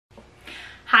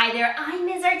Hi there, I'm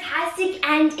Ms. Artastic,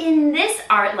 and in this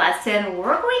art lesson,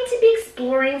 we're going to be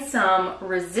exploring some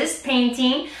resist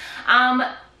painting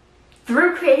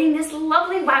through creating this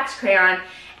lovely wax crayon.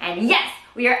 And yes,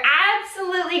 we are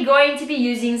absolutely going to be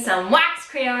using some wax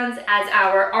crayons as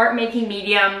our art making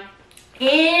medium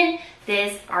in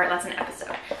this art lesson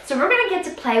episode. So we're gonna get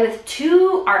to play with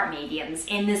two art mediums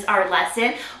in this art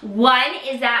lesson. One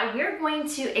is that we're going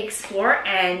to explore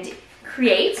and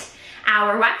create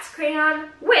our wax crayon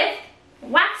with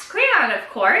wax crayon, of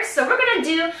course. So we're gonna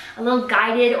do a little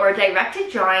guided or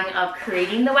directed drawing of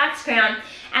creating the wax crayon,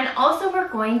 and also we're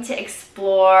going to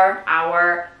explore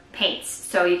our paints.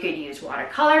 So you could use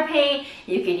watercolor paint,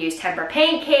 you could use tempera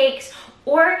paint cakes,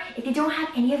 or if you don't have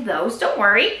any of those, don't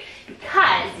worry,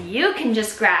 because you can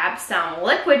just grab some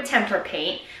liquid tempera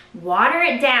paint, water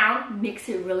it down, mix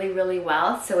it really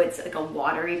well so it's like a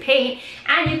watery paint,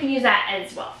 and you can use that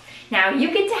as well. Now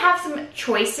you get to have some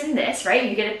choice in this, right?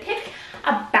 You get to pick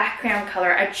a background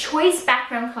color, a choice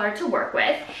background color to work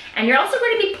with, and you're also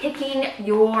going to be picking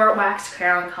your wax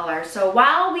crayon color. So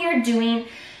while we are doing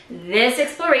this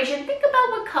exploration, think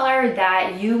about what color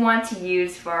that you want to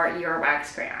use for your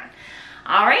wax crayon.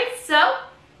 All right, so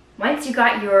once you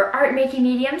got your art making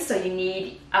medium, so you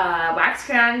need wax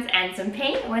crayons and some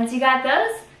paint. Once you got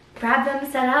those, grab them,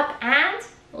 set up, and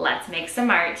let's make some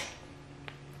art.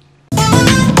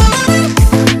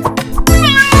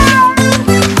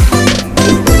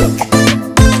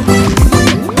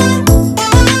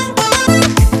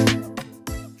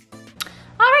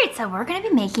 So we're going to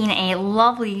be making a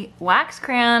lovely wax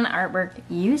crayon artwork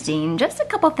using just a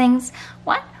couple things.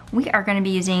 One, we are going to be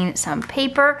using some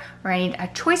paper. We're going to need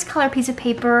a choice color piece of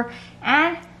paper,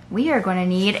 and we are going to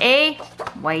need a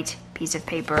white piece of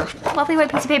paper, lovely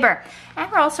white piece of paper.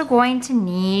 And we're also going to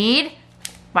need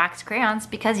wax crayons,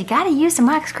 because you got to use some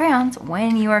wax crayons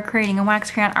when you are creating a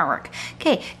wax crayon artwork.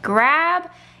 Okay,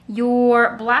 grab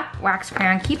your black wax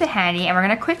crayon, keep it handy, and we're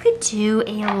gonna quickly do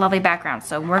a lovely background.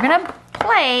 So we're gonna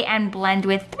play and blend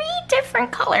with 3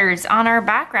 different colors on our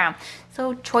background.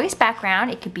 So choice background,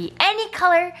 it could be any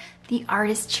color the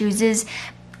artist chooses,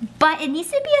 but it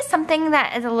needs to be something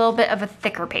that is a little bit of a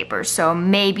thicker paper. So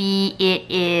maybe it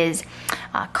is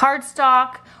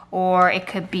cardstock, or it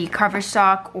could be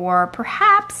cardstock, or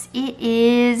perhaps it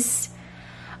is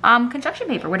construction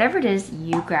paper. Whatever it is,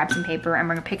 you grab some paper, and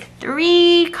we're gonna pick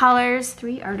 3 colors,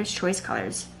 3 artist choice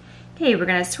colors. Okay, we're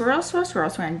gonna swirl. So we're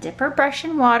gonna dip our brush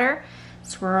in water,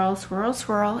 swirl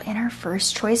in our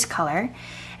first choice color,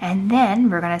 and then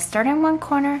we're gonna start in one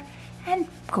corner and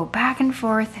go back and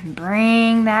forth and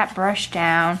bring that brush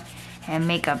down and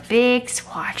make a big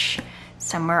swatch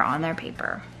somewhere on their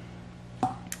paper.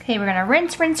 Okay, we're gonna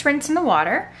rinse in the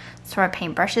water so our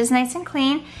paintbrush is nice and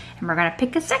clean, and we're gonna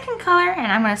pick a second color,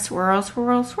 and I'm gonna swirl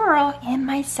in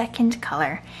my second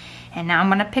color. And now I'm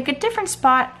gonna pick a different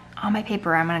spot on my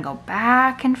paper. I'm gonna go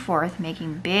back and forth,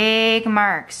 making big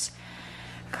marks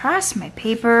across my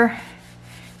paper,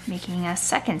 making a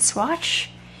second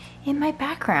swatch in my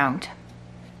background.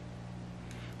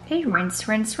 Okay, rinse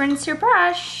your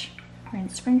brush.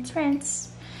 Rinse.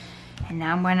 And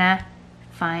now I'm gonna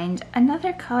find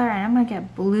another color, and I'm gonna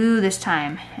get blue this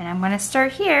time. And I'm gonna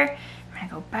start here. I'm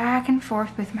gonna go back and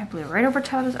forth with my blue right over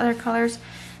top of those other colors.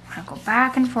 I'm gonna go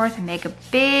back and forth and make a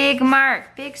big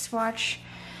mark, big swatch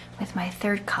with my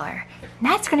third color.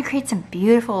 And that's gonna create some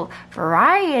beautiful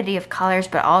variety of colors,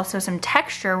 but also some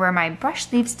texture where my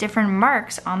brush leaves different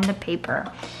marks on the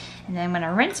paper. And then I'm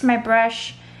gonna rinse my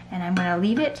brush, and I'm gonna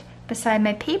leave it beside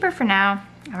my paper for now.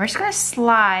 And we're just gonna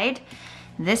slide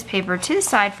this paper to the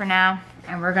side for now,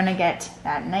 and we're gonna get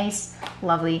that nice,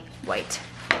 lovely white.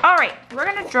 All right, we're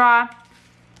gonna draw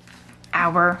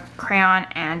our crayon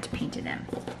and paint it in.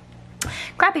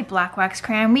 Grab a black wax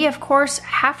crayon. We, of course,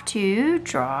 have to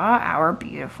draw our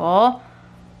beautiful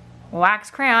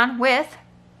wax crayon with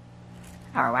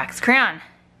our wax crayon.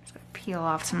 Just gonna peel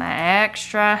off some of that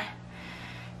extra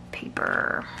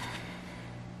paper.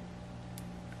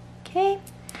 Okay,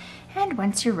 and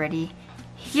once you're ready,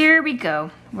 here we go.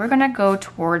 We're gonna go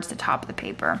towards the top of the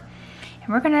paper, and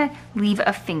we're gonna leave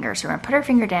a finger. So we're gonna put our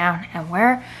finger down, and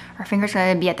where our finger's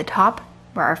gonna be at the top,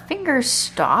 where our finger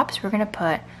stops, we're gonna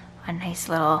put a nice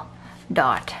little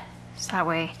dot. So that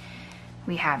way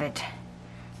we have it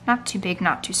not too big,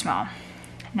 not too small.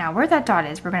 Now where that dot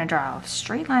is, we're gonna draw a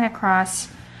straight line across,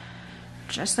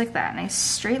 just like that. Nice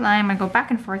straight line. I'm gonna go back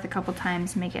and forth a couple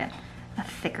times, make it a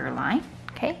thicker line.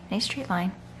 Okay, nice straight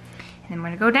line. And then I'm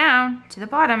gonna go down to the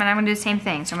bottom, and I'm gonna do the same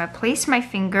thing. So I'm gonna place my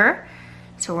finger,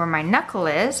 so where my knuckle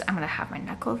is, I'm gonna have my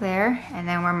knuckle there, and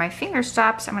then where my finger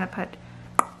stops, I'm gonna put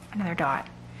another dot.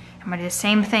 I'm gonna do the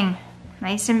same thing,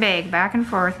 nice and big, back and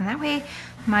forth, and that way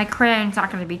my crayon's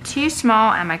not gonna be too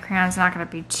small and my crayon's not gonna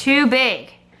be too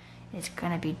big. It's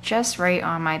gonna be just right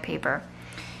on my paper.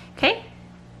 Okay,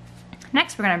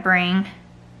 next we're gonna bring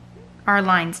our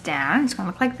lines down. It's gonna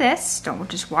look like this. Don't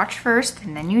just watch first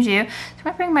and then you do. So I'm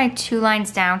gonna bring my 2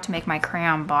 lines down to make my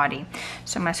crayon body.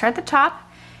 So I'm gonna start at the top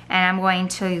and I'm going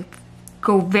to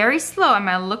go very slow. I'm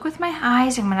gonna look with my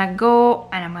eyes. I'm gonna go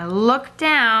and I'm gonna look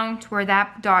down to where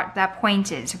that dot, that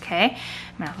point is, okay?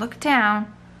 I'm gonna look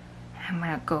down. I'm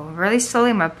gonna go really slowly.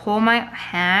 I'm gonna pull my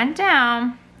hand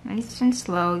down, nice and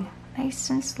slow, nice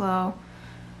and slow,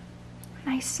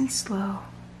 nice and slow.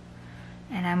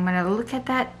 And I'm gonna look at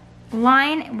that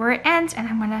line where it ends and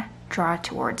I'm gonna draw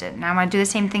towards it. Now I'm gonna do the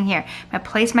same thing here. I'm gonna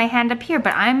place my hand up here,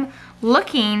 but I'm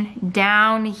looking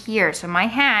down here. So my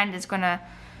hand is gonna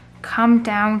come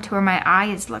down to where my eye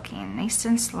is looking. Nice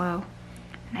and slow,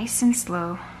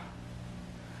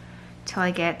 till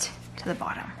I get to the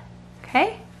bottom,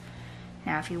 okay?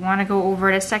 Now if you wanna go over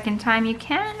it a second time, you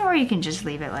can, or you can just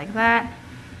leave it like that.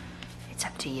 It's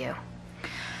up to you.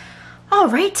 All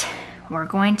right, we're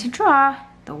going to draw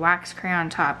the wax crayon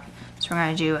top. So we're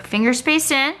gonna do a finger space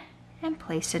in and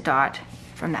place a dot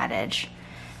from that edge.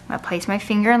 I'm gonna place my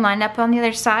finger and line up on the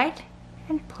other side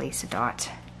and place a dot.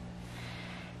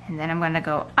 And then I'm gonna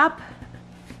go up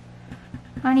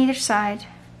on either side,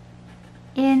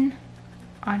 in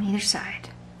on either side,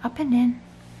 up and in,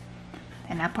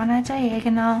 then up on a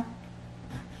diagonal,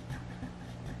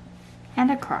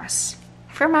 and across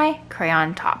for my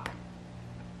crayon top.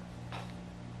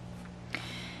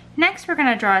 Next, we're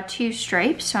gonna draw 2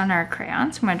 stripes on our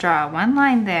crayon. So I'm gonna draw 1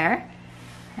 line there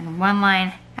and 1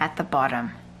 line at the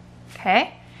bottom,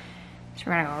 okay? So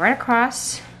we're gonna go right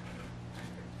across,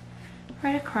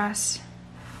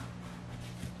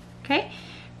 okay?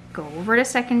 Go over it a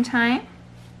second time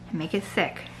and make it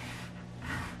thick.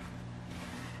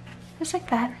 Just like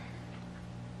that.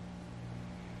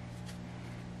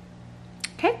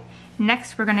 Okay,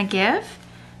 next we're gonna give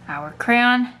our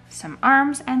crayon some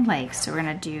arms and legs. So we're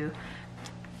gonna do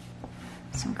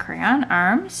some crayon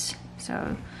arms.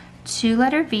 So 2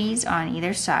 letter V's on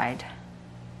either side.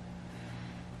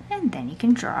 And then you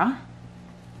can draw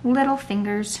little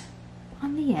fingers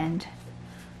on the end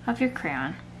of your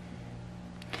crayon.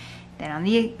 Then on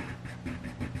the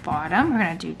bottom, we're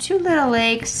gonna do 2 little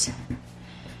legs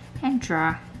and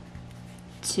draw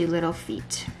 2 little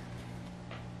feet.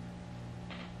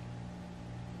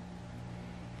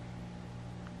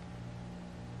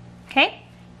 Okay,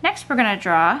 next we're gonna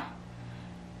draw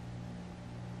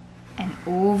an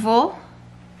oval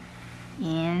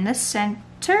in the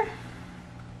center,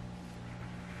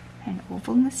 an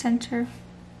oval in the center.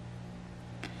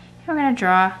 And we're gonna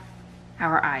draw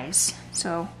our eyes.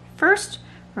 So first,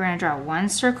 we're gonna draw 1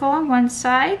 circle on one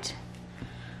side,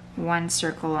 1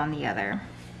 circle on the other.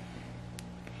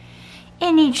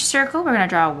 In each circle, we're gonna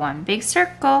draw 1 big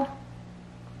circle.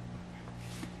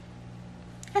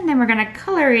 And then we're gonna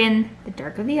color in the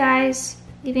dark of the eyes,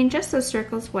 leaving just those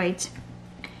circles white.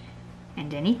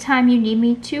 And anytime you need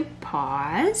me to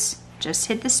pause, just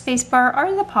hit the space bar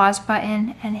or the pause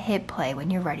button and hit play when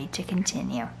you're ready to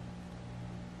continue.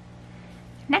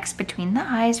 Next, between the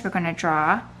eyes, we're gonna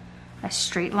draw a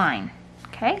straight line.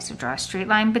 Okay, so draw a straight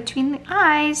line between the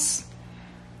eyes.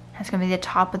 That's gonna be the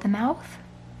top of the mouth.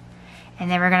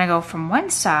 And then we're gonna go from one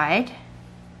side,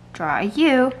 draw a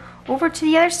U, over to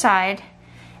the other side,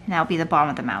 and that'll be the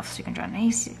bottom of the mouth. So you can draw a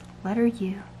nice letter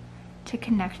U to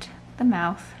connect the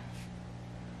mouth,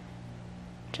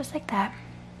 just like that.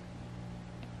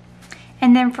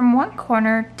 And then from one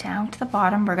corner down to the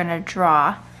bottom, we're gonna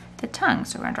draw the tongue.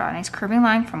 So we're gonna draw a nice curving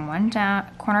line from one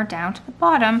corner down to the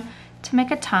bottom to make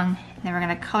a tongue. And then we're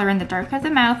gonna color in the dark of the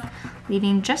mouth,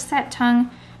 leaving just that tongue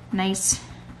nice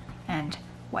and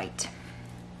white.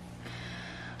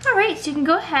 All right, so you can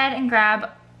go ahead and grab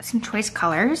some choice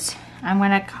colors. I'm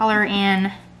gonna color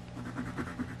in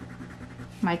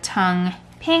my tongue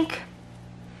pink,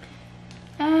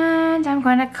 and I'm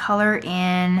gonna color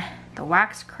in the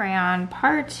wax crayon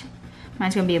part.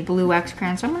 Mine's gonna be a blue wax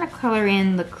crayon, so I'm gonna color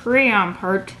in the crayon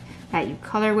part that you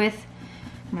color with.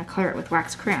 I'm gonna color it with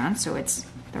wax crayon, so it's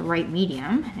the right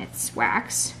medium, and it's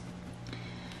wax.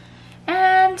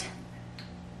 And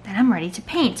then I'm ready to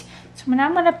paint. So now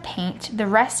I'm gonna paint the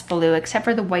rest blue, except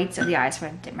for the whites of the eyes. So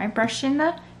I'm gonna dip my brush in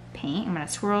the paint. I'm gonna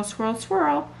swirl, swirl,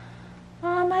 swirl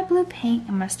on my blue paint.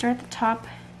 I'm gonna start at the top,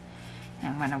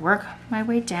 and I'm gonna work my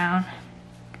way down,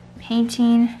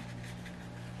 painting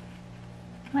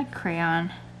my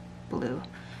crayon blue.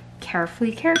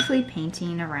 Carefully, carefully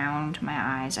painting around my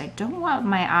eyes. I don't want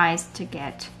my eyes to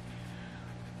get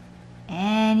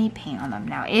any paint on them.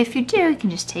 Now, if you do, you can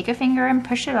just take a finger and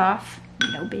push it off.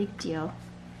 No big deal.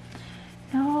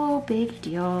 No big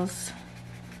deals.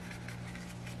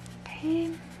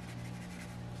 Okay.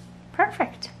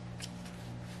 Perfect.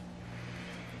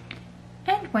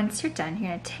 And once you're done,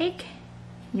 you're gonna take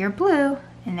your blue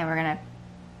and then we're gonna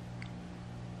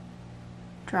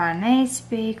draw a nice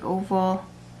big oval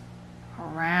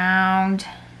around,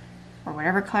 or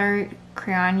whatever color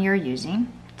crayon you're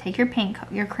using. Take your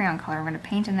crayon color. We're gonna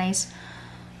paint a nice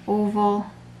oval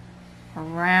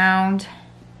around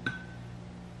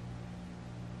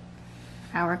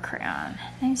our crayon.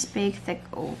 Nice big thick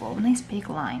oval, nice big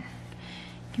line.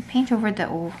 You can paint over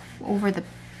the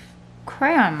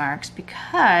crayon marks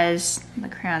because the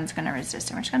crayon's gonna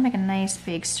resist it. We're just gonna make a nice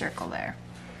big circle there,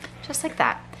 just like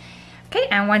that. Okay,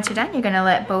 and once you're done, you're gonna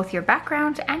let both your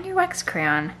background and your wax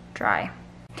crayon dry.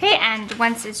 Okay, and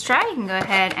once it's dry, you can go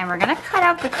ahead and we're gonna cut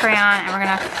out the crayon and we're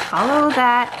gonna follow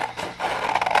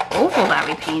that oval that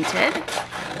we painted.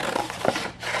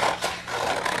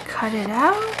 Cut it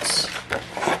out.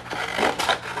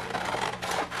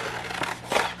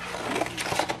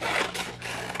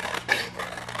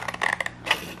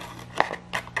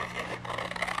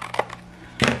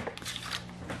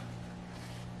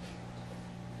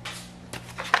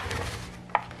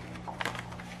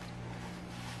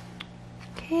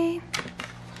 Okay.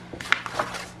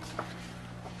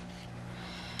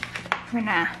 We're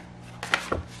gonna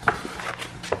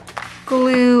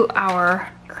glue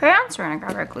our crayons. We're gonna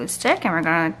grab our glue stick and we're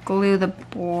gonna glue the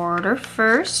border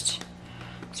first.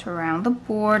 So around the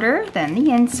border, then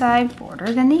the inside,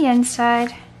 border, then the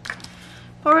inside,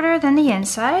 border, then the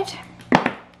inside.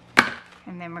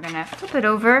 And then we're gonna flip it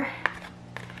over.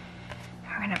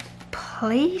 We're gonna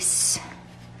place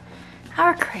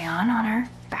our crayon on our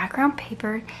background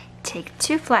paper. Take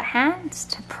 2 flat hands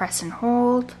to press and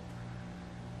hold.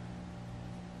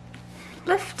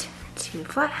 Lift. 2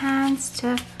 flat hands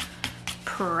to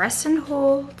press and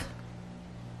hold.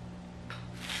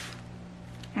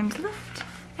 And lift.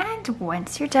 And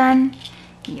once you're done,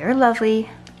 your lovely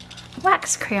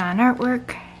wax crayon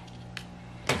artwork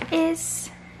is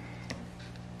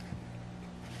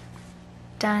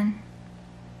done.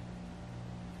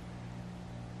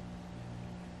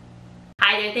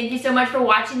 Hi there, thank you so much for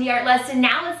watching the art lesson.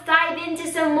 Now let's dive into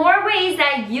some more ways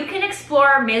that you can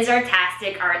explore Ms.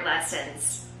 Artastic art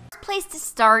lessons. First place to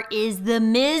start is the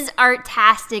Ms.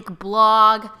 Artastic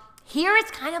blog. Here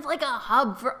it's kind of like a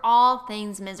hub for all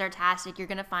things Ms. Artastic. You're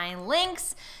gonna find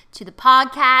links to the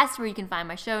podcast where you can find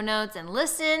my show notes and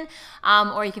listen,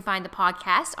 or you can find the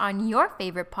podcast on your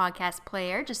favorite podcast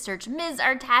player. Just search Ms.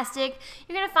 Artastic.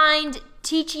 You're gonna find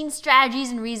teaching strategies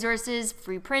and resources,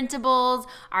 free printables,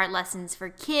 art lessons for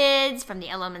kids from the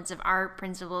Elements of Art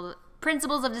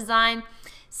Principles of Design,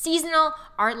 seasonal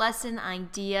art lesson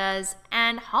ideas,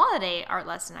 and holiday art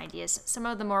lesson ideas, some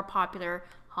of the more popular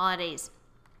holidays.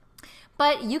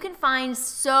 But you can find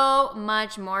so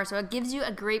much more. So it gives you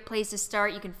a great place to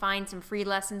start. You can find some free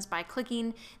lessons by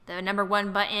clicking the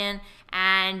 #1 button,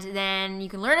 and then you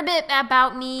can learn a bit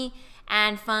about me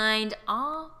and find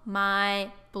all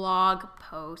my blog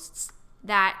posts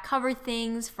that cover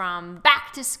things from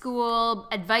back to school,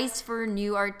 advice for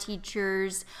new art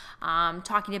teachers,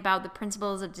 talking about the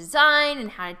principles of design and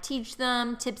how to teach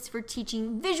them, tips for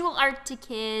teaching visual art to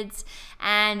kids,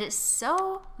 and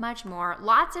so much more.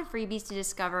 Lots of freebies to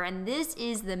discover, and this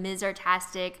is the Ms.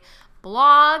 Artastic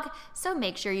blog, so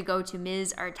make sure you go to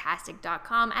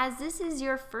msartastic.com as this is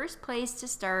your first place to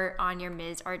start on your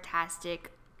Ms.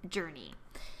 Artastic journey.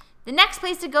 The next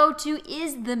place to go to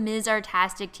is the Ms.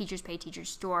 Artastic Teachers Pay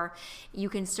Teachers store. You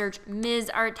can search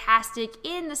Ms. Artastic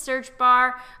in the search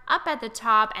bar up at the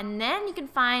top, and then you can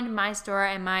find my store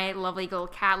and my lovely little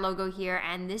cat logo here.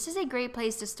 And this is a great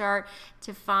place to start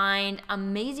to find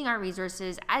amazing art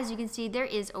resources. As you can see, there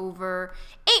is over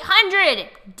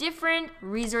 800 different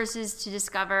resources to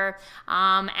discover.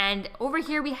 And over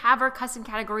here we have our custom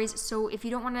categories. So if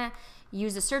you don't want to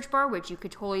use the search bar, which you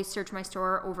could totally search my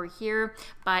store over here,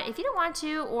 but if you don't want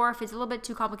to, or if it's a little bit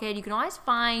too complicated, you can always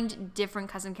find different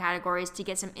custom categories to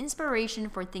get some inspiration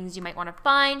for things you might want to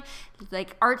find,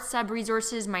 like art sub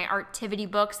resources, my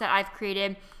artivity books that I've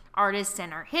created, artists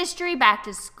and art history, back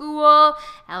to school,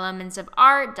 elements of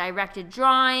art, directed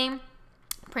drawing,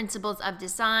 Principles of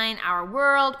Design, Our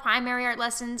World, Primary Art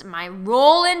Lessons, my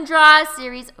Roll and Draw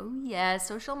series, oh yeah,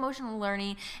 Social Emotional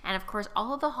Learning, and of course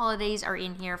all of the holidays are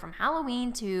in here from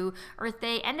Halloween to Earth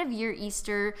Day, End of Year,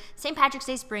 Easter, St. Patrick's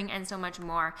Day, Spring, and so much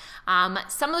more.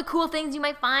 Some of the cool things you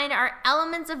might find are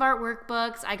Elements of Art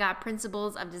workbooks, I got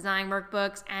Principles of Design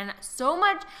workbooks, and so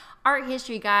much art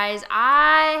history, guys.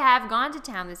 I have gone to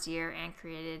town this year and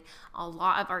created a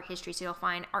lot of art history. So you'll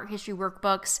find art history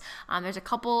workbooks.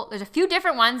 There's a few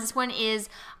different ones. This one is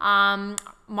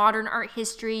modern art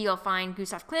history. You'll find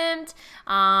Gustav Klimt,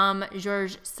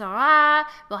 Georges Seurat.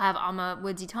 We'll have Alma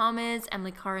Woodsy Thomas,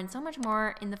 Emily Carr, and so much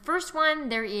more. In the first one,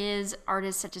 there is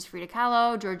artists such as Frida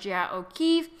Kahlo, Georgia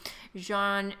O'Keeffe,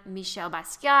 Jean-Michel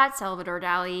Basquiat, Salvador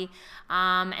Dali.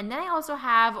 And then I also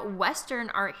have Western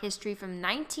art history from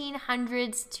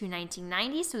 1900s to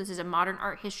 1990s. So this is a modern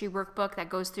art history workbook that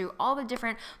goes through all the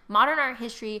different modern art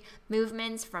history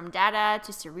movements, from Dada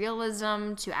to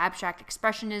Surrealism to abstract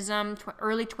expressionism,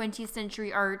 early 20th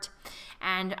century art.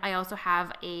 And I also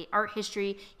have a art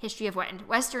history of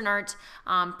Western art,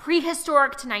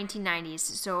 prehistoric to 1990s.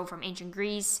 So from ancient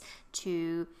Greece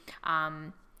to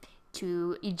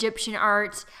Egyptian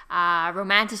art,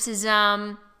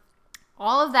 Romanticism,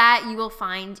 all of that you will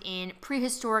find in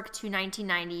prehistoric to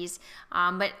 1990s,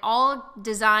 but all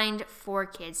designed for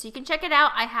kids. So you can check it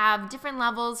out. I have different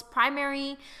levels,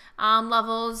 primary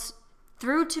levels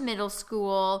through to middle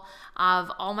school,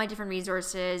 of all my different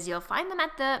resources. You'll find them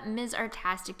at the Ms.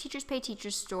 Artastic Teachers Pay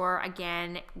Teachers store.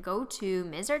 Again, go to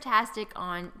Ms. Artastic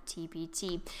on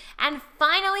TPT. And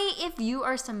finally, if you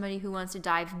are somebody who wants to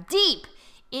dive deep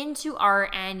into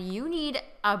art and you need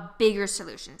a bigger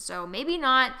solution, so maybe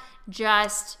not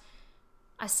just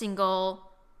a single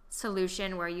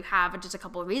solution where you have just a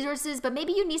couple of resources, but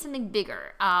maybe you need something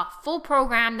bigger, a full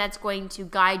program that's going to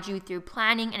guide you through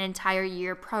planning an entire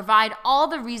year, provide all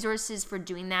the resources for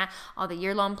doing that, all the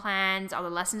year-long plans, all the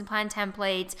lesson plan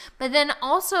templates, but then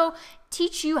also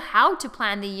teach you how to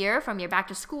plan the year from your back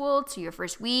to school to your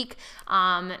first week,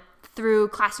 through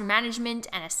classroom management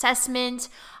and assessment,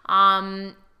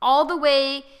 all the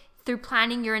way through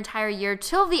planning your entire year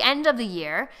till the end of the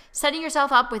year, setting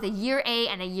yourself up with a year A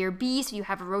and a year B, so you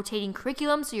have a rotating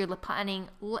curriculum, so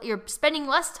you're spending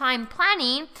less time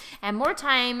planning and more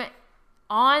time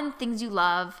on things you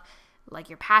love, like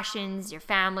your passions, your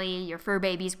family, your fur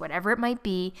babies, whatever it might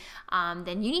be.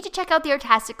 Then you need to check out the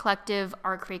Artastic Collective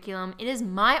art curriculum. It is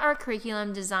my art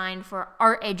curriculum designed for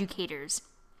art educators.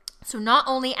 So not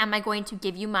only am I going to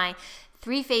give you my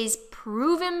 3-phase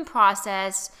proven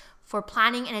process for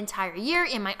planning an entire year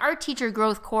in my art teacher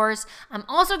growth course, I'm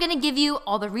also going to give you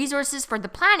all the resources for the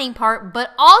planning part,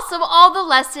 but also all the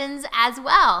lessons as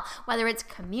well, whether it's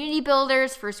community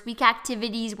builders, first week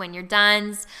activities when you're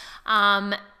done,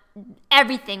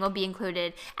 everything will be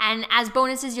included. And as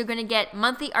bonuses, you're going to get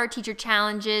monthly art teacher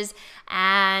challenges,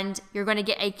 and you're going to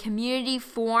get a community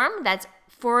forum that's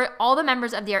for all the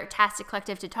members of the Artastic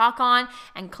Collective to talk on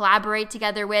and collaborate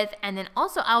together with. And then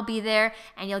also I'll be there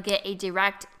and you'll get a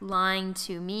direct line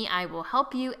to me. I will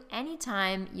help you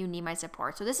anytime you need my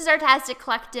support. So this is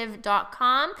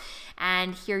artasticcollective.com,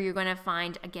 and here you're going to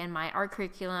find, again, my art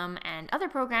curriculum and other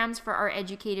programs for art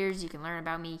educators. You can learn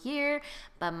about me here,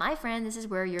 but my friend, this is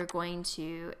where you're going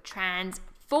to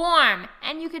transform,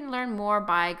 and you can learn more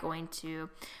by going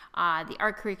to the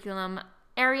art curriculum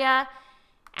area,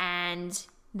 and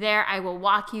there I will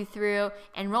walk you through.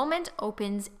 Enrollment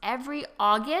opens every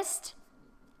August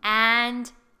and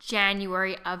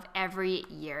January of every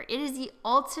year. It is the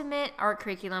ultimate art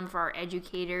curriculum for our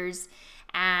educators,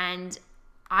 and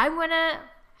I'm going to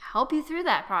help you through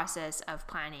that process of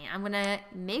planning. I'm going to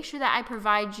make sure that I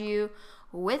provide you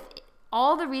with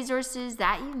all the resources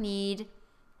that you need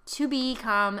to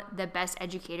become the best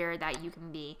educator that you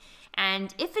can be.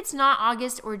 And if it's not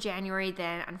August or January,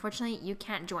 then unfortunately you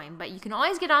can't join, but you can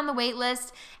always get on the wait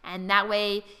list, and that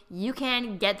way you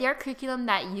can get the art curriculum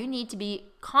that you need to be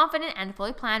confident and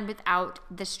fully planned without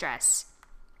the stress.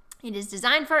 It is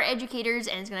designed for educators,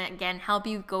 and it's going to, again, help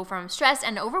you go from stressed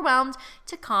and overwhelmed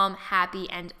to calm, happy,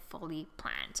 and fully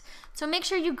planned. So make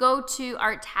sure you go to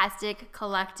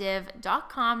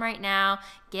artasticcollective.com right now.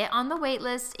 Get on the wait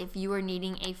list if you are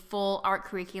needing a full art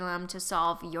curriculum to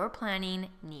solve your planning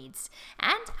needs.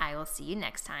 And I will see you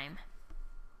next time.